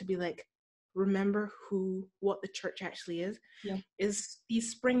lock to be like, remember what the church actually is. Yeah. Is these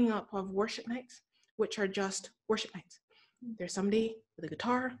springing up of worship nights, which are just worship nights. There's somebody with a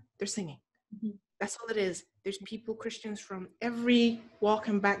guitar, they're singing. Mm-hmm. That's all it is. There's people, Christians from every walk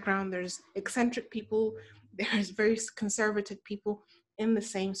and background. There's eccentric people. There's very conservative people in the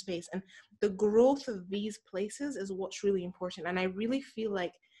same space. And the growth of these places is what's really important. And I really feel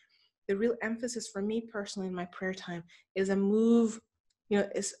like the real emphasis for me personally in my prayer time is a move,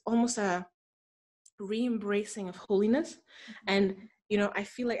 it's almost a re-embracing of holiness. And, I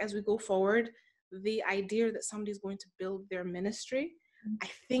feel like as we go forward, the idea that somebody's going to build their ministry, I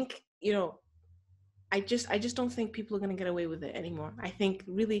think, I just don't think people are going to get away with it anymore. I think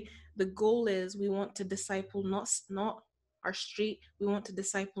really the goal is we want to disciple not our street, we want to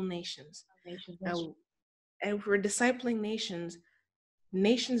disciple nations. And if we're discipling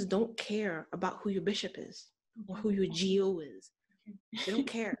nations don't care about who your bishop is or who your GO is. They don't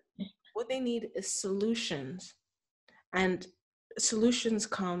care. What they need is solutions. And solutions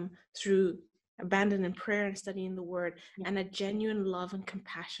come through abandoning prayer and studying the word, and a genuine love and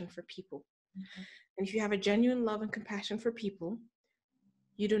compassion for people. And if you have a genuine love and compassion for people,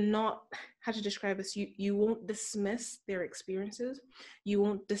 you do not, how to describe this, you won't dismiss their experiences. You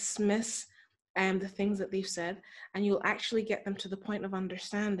won't dismiss the things that they've said, and you'll actually get them to the point of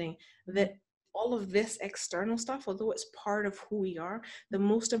understanding that all of this external stuff, although it's part of who we are, the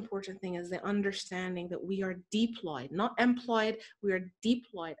most important thing is the understanding that we are deployed, not employed, we are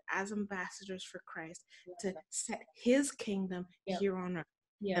deployed as ambassadors for Christ to set his kingdom here on earth.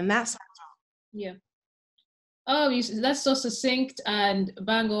 And that's our job. Yeah. Oh, that's so succinct and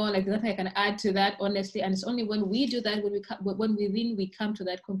bang on. Like nothing I can add to that, honestly. And it's only when we do that, when we come to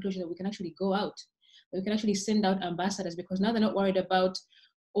that conclusion, that we can actually go out, we can actually send out ambassadors, because now they're not worried about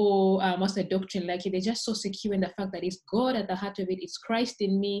what's the doctrine like. They're just so secure in the fact that it's God at the heart of it. It's Christ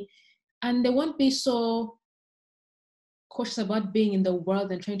in me, and they won't be so cautious about being in the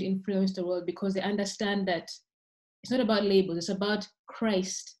world and trying to influence the world, because they understand that it's not about labels. It's about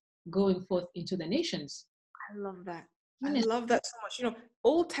Christ going forth into the nations. I love that. I love that so much.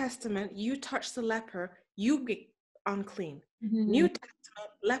 Old Testament, you touch the leper, you get unclean. Mm-hmm. New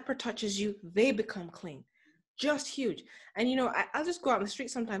Testament, leper touches you, they become clean. Just huge. And I'll just go out on the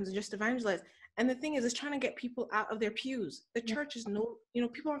street sometimes and just evangelize. And the thing is, it's trying to get people out of their pews. The church is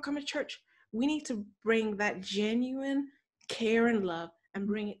people aren't coming to church. We need to bring that genuine care and love and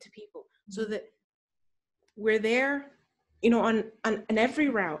bring it to people, so that we're there, on every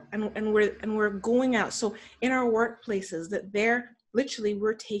route, and we're going out. So in our workplaces, that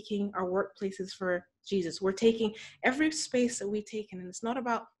we're taking our workplaces for Jesus. We're taking every space that we take in, and it's not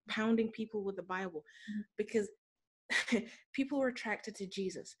about pounding people with the Bible, because people are attracted to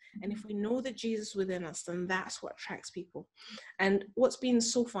Jesus. And if we know that Jesus is within us, then that's what attracts people. And what's been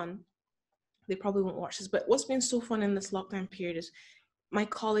so fun, they probably won't watch this, but what's been so fun in this lockdown period is my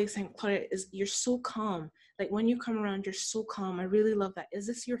colleagues saying, Claudia, you're so calm. Like when you come around, you're so calm. I really love that. Is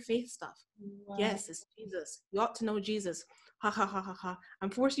this your faith stuff? Wow. Yes, it's Jesus. You ought to know Jesus. Ha, ha, ha, ha, ha. I'm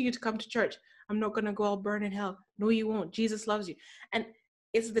forcing you to come to church. I'm not going to go all burn in hell. No, you won't. Jesus loves you. And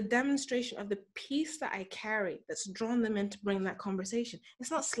it's the demonstration of the peace that I carry that's drawn them in to bring that conversation.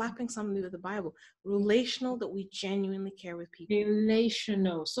 It's not slapping somebody with the Bible. Relational, that we genuinely care with people.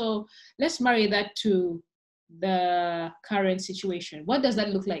 Relational. So let's marry that to the current situation. What does that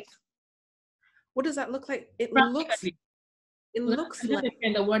look like? What does that look like? It looks like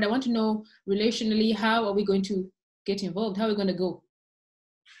the word. I want to know relationally, how are we going to get involved? How are we going to go?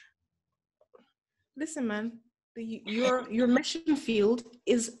 Listen, man, your mission field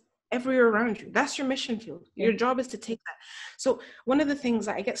is everywhere around you. That's your mission field. Your job is to take that. So one of the things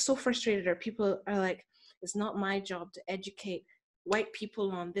that I get so frustrated are people are like, it's not my job to educate white people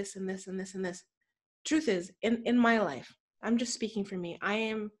on this and this and this and this. Truth is, in my life, I'm just speaking for me, I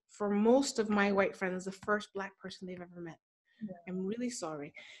am, for most of my white friends, the first Black person they've ever met. Yeah. I'm really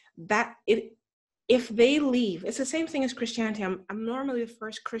sorry. If they leave, it's the same thing as Christianity. I'm normally the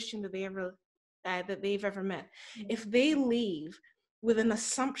first Christian that they've ever met. Yeah. If they leave with an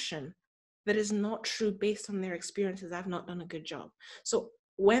assumption that is not true based on their experiences, I've not done a good job. So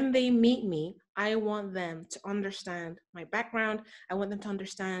when they meet me, I want them to understand my background. I want them to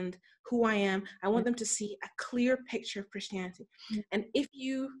understand who I am. I want them to see a clear picture of Christianity. And if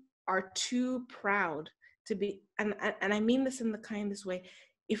you are too proud to be, and I mean this in the kindest way,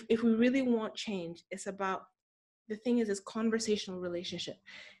 if we really want change, it's about, the thing is conversational relationship.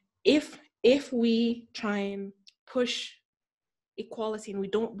 If we try and push equality and we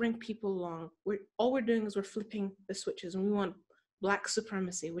don't bring people along, all we're doing is we're flipping the switches, and we want Black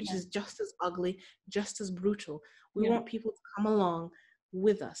supremacy, which is just as ugly, just as brutal. We want people to come along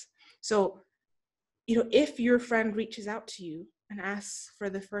with us. So, you know, if your friend reaches out to you and asks for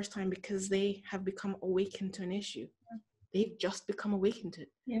the first time because they have become awakened to an issue, they've just become awakened to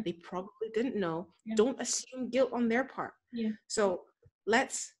it. They probably didn't know. Don't assume guilt on their part. So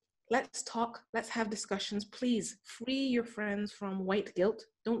let's talk, let's have discussions. Please free your friends from white guilt.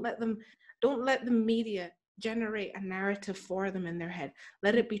 Don't let the media generate a narrative for them in their head.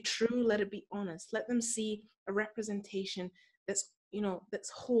 Let it be true, let it be honest. Let them see a representation that's, you know, that's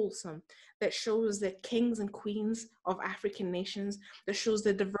wholesome, that shows the kings and queens of African nations, that shows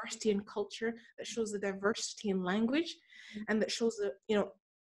the diversity in culture, that shows the diversity in language, and that shows the, you know,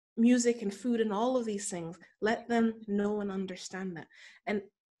 music and food and all of these things. Let them know and understand that. And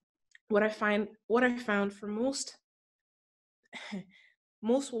what I found for most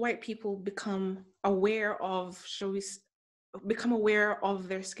white people become aware of, become aware of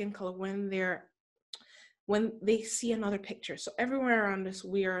their skin color when they see another picture. So everywhere around us,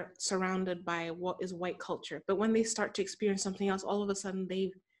 we are surrounded by what is white culture. But when they start to experience something else, all of a sudden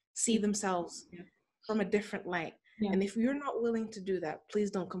they see themselves from a different light. And if you're not willing to do that,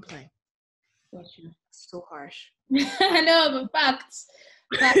 please don't complain. Gotcha. So harsh. I know, but facts.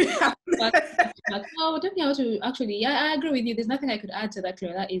 No, don't be able to actually. I agree with you. There's nothing I could add to that,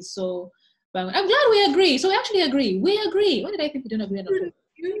 Claire. That is so. I'm glad we agree. So we actually agree. We agree. What did I think we don't agree on?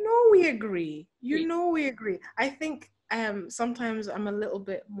 You know we agree. You know we agree. I think sometimes I'm a little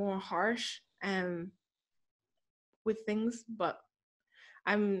bit more harsh with things, but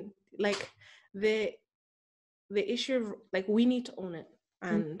I'm like the issue of, like, we need to own it,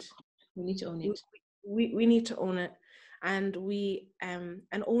 and we need to own it. We need to own it, and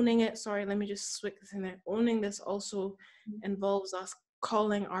and owning it, sorry, let me just switch this in there. Owning this also involves us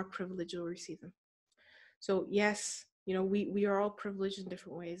calling our privilege where we see them. So yes, you know, we are all privileged in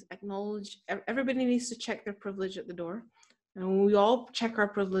different ways. Acknowledge, everybody needs to check their privilege at the door. And when we all check our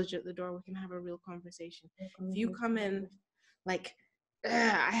privilege at the door, we can have a real conversation. If you come in like,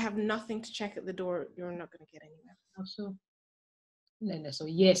 I have nothing to check at the door, you're not going to get anywhere. Also, no, so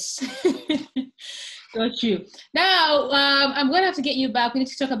yes. Got you. Now, I'm going to have to get you back. We need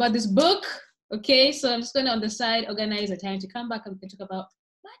to talk about this book. Okay, so I'm just going to, on the side, organize a time to come back and we can talk about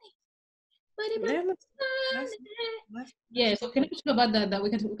money. Yeah, so can we talk about that? We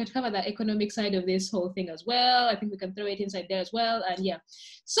can cover the economic side of this whole thing as well. I think we can throw it inside there as well. And yeah.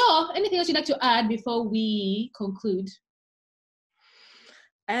 So anything else you'd like to add before we conclude?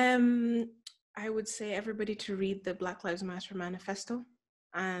 I would say everybody to read the Black Lives Matter manifesto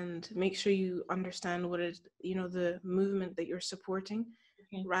and make sure you understand what is, you know, the movement that you're supporting,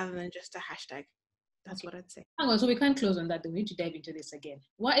 rather than just a hashtag. That's what I'd say. Hang on, so we can't close on that. We need to dive into this again.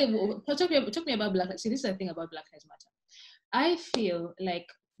 Talk me about Black Lives. See, this is the thing about Black Lives Matter. I feel like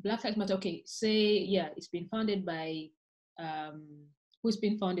Black Lives Matter, okay, say, yeah, it's been founded by, who's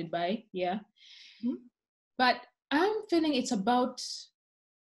been founded by, yeah. Mm-hmm. But I'm feeling it's about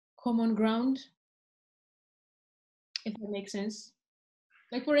common ground, if that makes sense.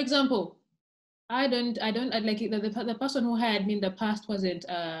 Like, for example, I don't like the person who hired me in the past wasn't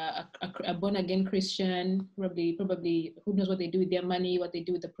a born again Christian, probably who knows what they do with their money, what they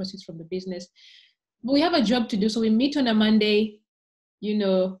do with the proceeds from the business. But we have a job to do, so we meet on a Monday, you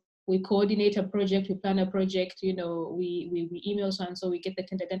know, we coordinate a project, we plan a project, you know, we email someone, so we get the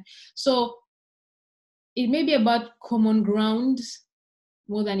tender done. So it may be about common ground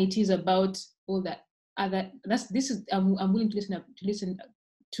more than it is about all that other. I'm willing to listen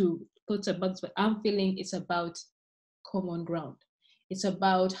to thoughts about this, but I'm feeling it's about common ground. It's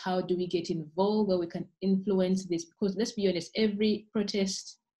about how do we get involved, where we can influence this, because let's be honest, every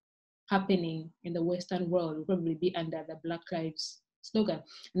protest happening in the Western world will probably be under the Black Lives slogan.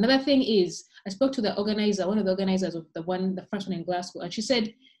 Another thing is, I spoke to the organizer, one of the organizers of the first one in Glasgow, and she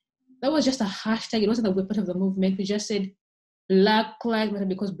said that was just a hashtag. It wasn't that we're part of the movement. We just said Black Lives Matter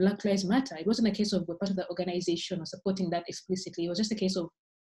because Black Lives Matter. It wasn't a case of we're part of the organization or supporting that explicitly. It was just a case of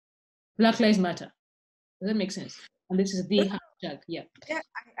Black Lives Matter. Does that make sense? And this is the hashtag, yeah. Yeah,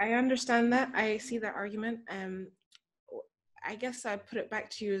 I understand that. I see that argument. I guess I put it back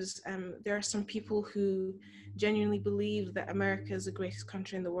to you as there are some people who genuinely believe that America is the greatest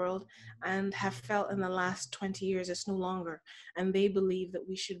country in the world and have felt in the last 20 years it's no longer. And they believe that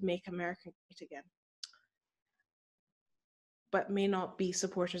we should make America great again. but may not be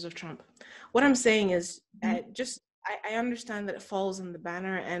supporters of Trump. What I'm saying is I understand that it falls in the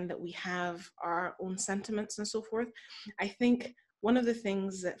banner and that we have our own sentiments and so forth. I think one of the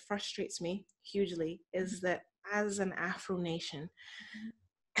things that frustrates me hugely is that as an Afro nation,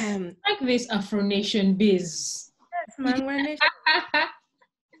 like this Afro Nation biz. Yes, man, we're a nation.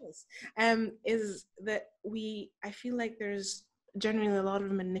 Is that I feel like there's generally a lot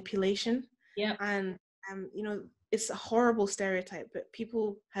of manipulation. Yeah. And you know, it's a horrible stereotype, but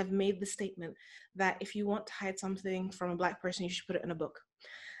people have made the statement that if you want to hide something from a Black person, you should put it in a book.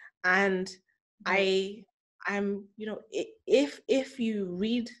 And I'm, you know, if you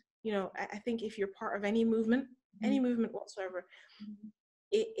read, you know, I think if you're part of any movement whatsoever,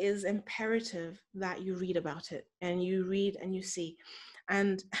 it is imperative that you read about it, and you read and you see.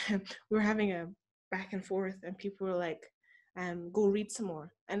 And we're having a back and forth, and people were like, go read some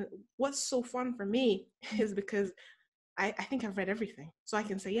more. And what's so fun for me is because I think I've read everything. So I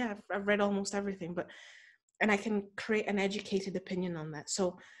can say, yeah, I've read almost everything, and I can create an educated opinion on that.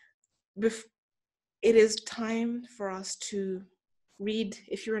 So it is time for us to read,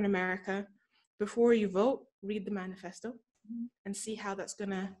 if you're in America, before you vote, read the manifesto and see how that's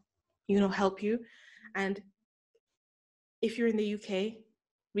gonna, you know, help you. And if you're in the UK,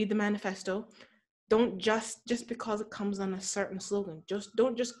 read the manifesto. Don't just because it comes on a certain slogan,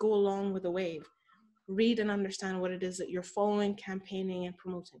 don't just go along with the wave. Read and understand what it is that you're following, campaigning, and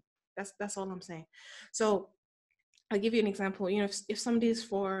promoting. That's all I'm saying. So I'll give you an example. You know, if somebody's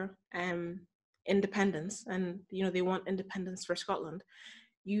for independence, and you know they want independence for Scotland,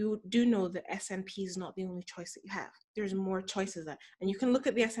 you do know that SNP is not the only choice that you have. There's more choices that, and you can look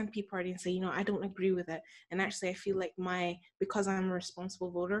at the SNP party and say, you know, I don't agree with it. And actually, I feel like because I'm a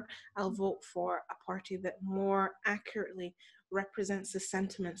responsible voter, I'll vote for a party that more accurately represents the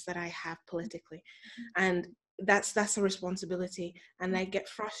sentiments that I have politically. And that's a responsibility. And I get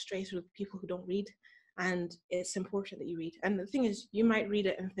frustrated with people who don't read. And it's important that you read. And the thing is, you might read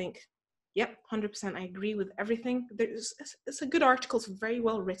it and think, yep, 100%, I agree with everything. It's a good article, it's very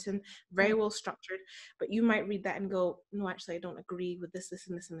well written, very well structured, but you might read that and go, no, actually, I don't agree with this, this,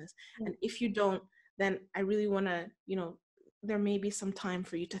 and this, and this. And if you don't, then I really want to, you know, there may be some time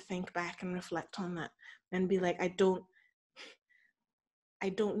for you to think back and reflect on that and be like, I don't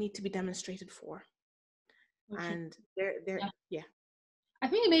need to be demonstrated for. Okay. And yeah. I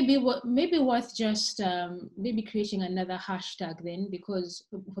think it may be worth just maybe creating another hashtag then, because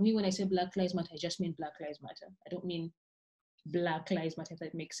for me, when I say Black Lives Matter, I just mean Black Lives Matter. I don't mean Black Lives Matter, if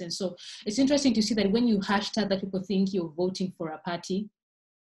that makes sense. So it's interesting to see that when you hashtag that, people think you're voting for a party.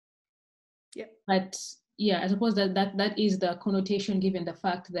 Yeah. But yeah, I suppose that is the connotation, given the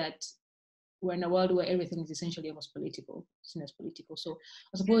fact that we're in a world where everything is essentially almost political, seen as political. So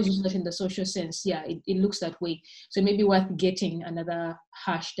I suppose using that in the social sense, yeah, it looks that way. So it may be worth getting another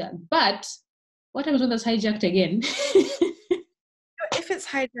hashtag. But what happens when that's hijacked again? If it's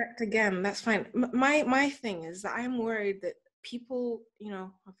hijacked again, that's fine. My thing is that I'm worried that people, you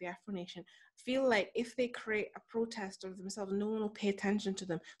know, of the Afro Nation feel like if they create a protest of themselves, no one will pay attention to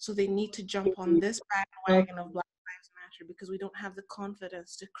them. So they need to jump on this bandwagon of Black Lives Matter because we don't have the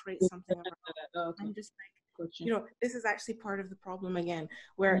confidence to create something of our own. Okay. I'm just like, you know, this is actually part of the problem again,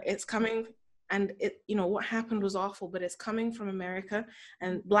 where it's coming, and it, you know, what happened was awful, but it's coming from America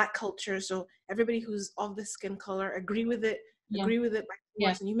and Black culture. So everybody who's of the skin color agree with it by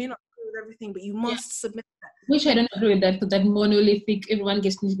force, and you may not agree with everything, but you must submit that. Which I don't agree with that monolithic, everyone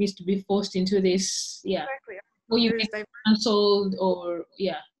needs to be forced into this. Yeah. Exactly. Or you get cancelled, or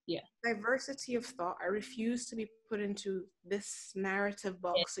yeah. Diversity of thought. I refuse to be put into this narrative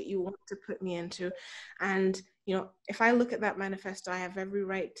box that you want to put me into. And, you know, if I look at that manifesto, I have every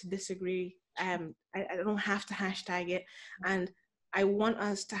right to disagree. I don't have to hashtag it. And I want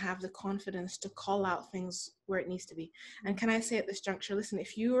us to have the confidence to call out things where it needs to be. And can I say at this juncture, listen,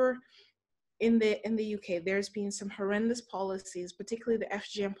 if you're in the UK, there's been some horrendous policies, particularly the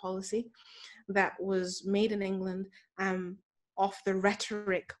FGM policy that was made in England, off the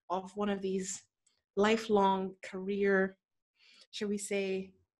rhetoric of one of these lifelong career, shall we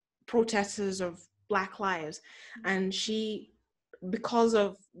say, protesters of Black lives. And she, because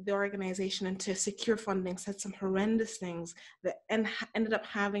of the organization and to secure funding, said some horrendous things that ended up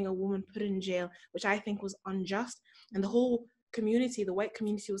having a woman put in jail, which I think was unjust. And the whole community, the white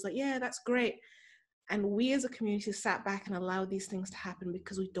community, was like, yeah, that's great. And we as a community sat back and allowed these things to happen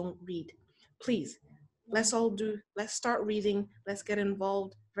because we don't read. Please, let's start reading, let's get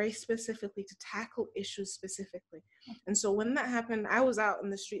involved very specifically to tackle issues specifically. And so when that happened, I was out in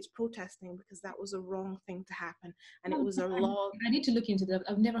the streets protesting because that was a wrong thing to happen. And it was a law. I need to look into that.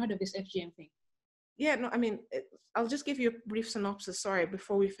 I've never heard of this FGM thing. Yeah, no, I mean, I'll just give you a brief synopsis, sorry,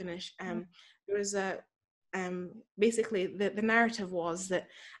 before we finish. There was basically the narrative was that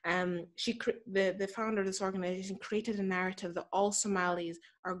the founder of this organization created a narrative that all Somalis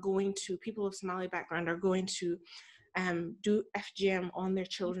are going to, people of Somali background are going to do FGM on their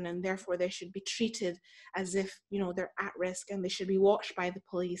children, and therefore they should be treated as if, they're at risk, and they should be watched by the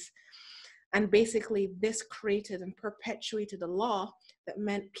police. And basically this created and perpetuated a law that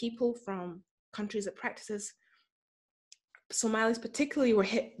meant people from countries that practices, Somalis particularly were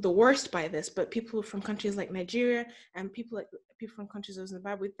hit the worst by this, but people from countries like Nigeria and people from countries like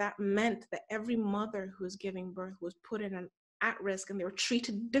Zimbabwe, that meant that every mother who was giving birth was put in an at risk, and they were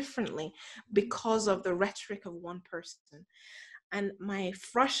treated differently because of the rhetoric of one person. And my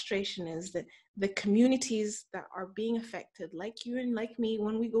frustration is that the communities that are being affected, like you and like me,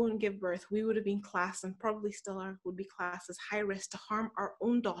 when we go and give birth, we would have been classed, and probably still are, would be classed as high risk to harm our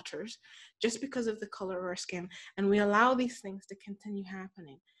own daughters just because of the color of our skin. And we allow these things to continue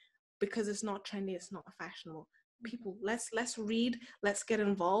happening because it's not trendy, it's not fashionable. People, let's read, let's get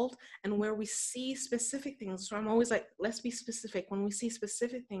involved, and where we see specific things, so I'm always like, let's be specific. When we see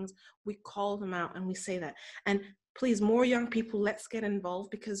specific things, we call them out and we say that. And please, more young people, let's get involved,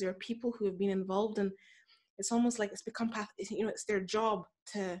 because there are people who have been involved, and it's almost like it's become it's their job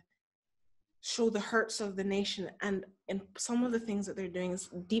to show the hurts of the nation, and some of the things that they're doing is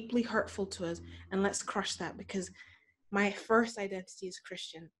deeply hurtful to us, and let's crush that, because my first identity is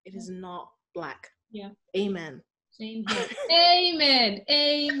Christian. It is not Black. Yeah. Amen. Same here. Amen.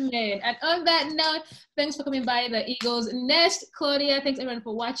 Amen. And on that note, thanks for coming by the Eagles Nest, Claudia. Thanks everyone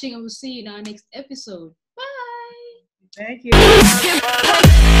for watching, and we'll see you in our next episode. Bye. Thank you.